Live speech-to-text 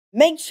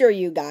Make sure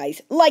you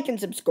guys like and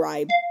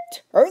subscribe,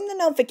 turn the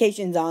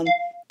notifications on,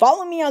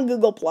 follow me on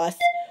Google+,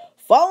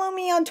 follow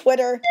me on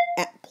Twitter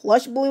at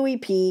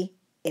PlushBlueEP,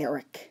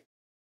 Eric.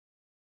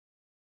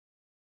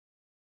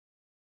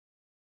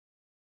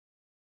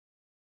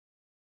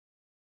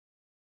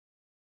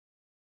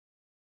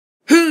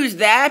 Who's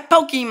that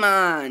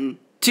Pokemon?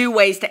 2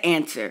 ways to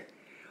answer.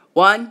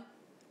 1,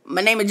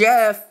 my name is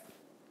Jeff.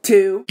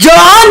 2,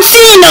 John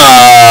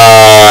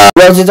Cena!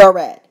 Roses are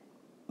red,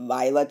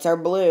 violets are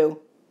blue.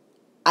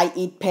 I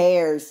eat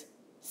pears,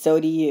 so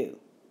do you.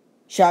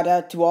 Shout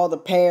out to all the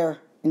pear,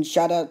 and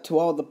shout out to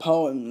all the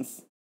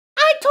poems.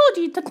 I told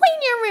you to clean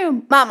your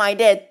room. Mom, I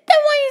did. Then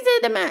why is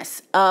it a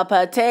mess? A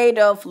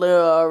potato flew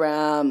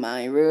around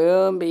my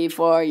room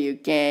before you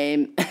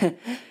came.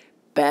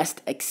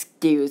 Best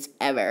excuse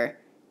ever.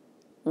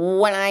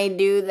 When I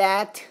do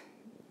that,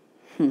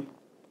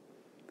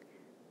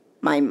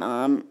 my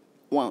mom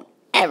won't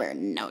ever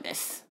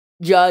notice.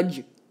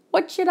 Judge,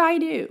 what should I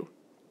do?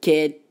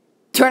 Kid,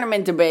 turn him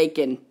into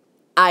bacon.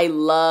 I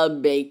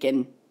love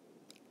bacon.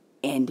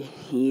 And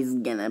he's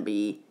gonna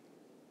be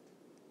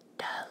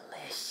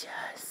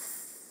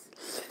delicious.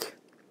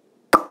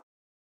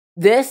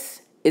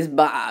 This is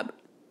Bob.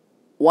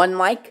 1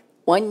 like,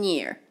 1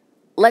 year.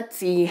 Let's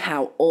see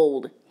how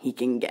old he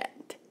can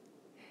get.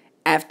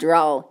 After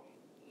all,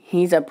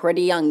 he's a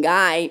pretty young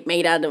guy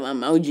made out of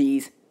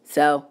emojis,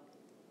 so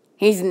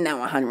he's now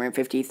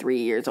 153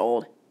 years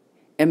old.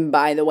 And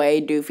by the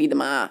way, Doofy the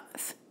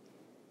Moth,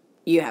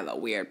 you have a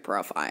weird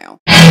profile.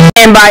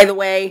 And by the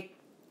way,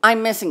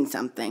 I'm missing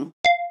something.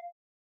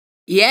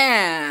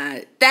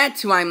 Yeah,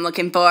 that's who I'm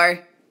looking for.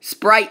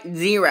 Sprite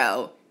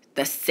Zero.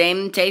 The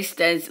same taste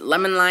as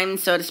lemon lime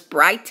soda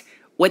Sprite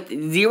with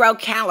 0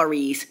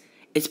 calories.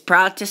 Is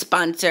proud to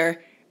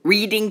sponsor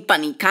Reading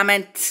Funny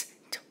Comments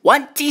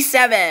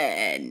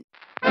 27.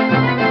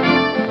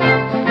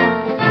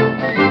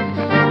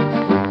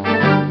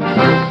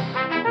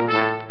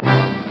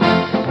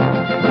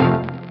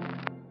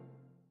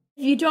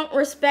 If you don't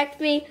respect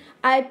me,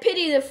 I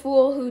pity the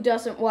fool who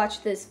doesn't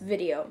watch this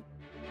video.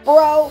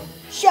 Bro,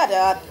 shut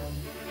up.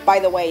 By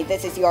the way,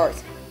 this is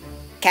yours.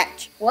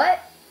 Catch. What?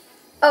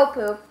 Oh,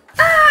 poop.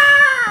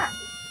 Ah!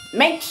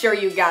 Make sure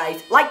you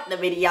guys like the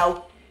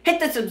video, hit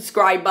the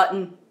subscribe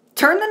button,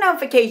 turn the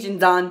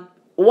notifications on.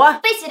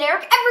 What? Face it,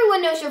 Eric,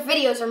 everyone knows your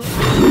videos are...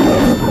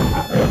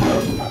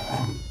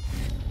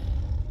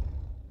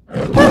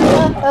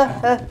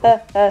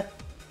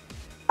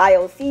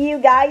 I'll see you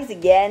guys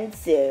again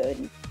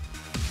soon.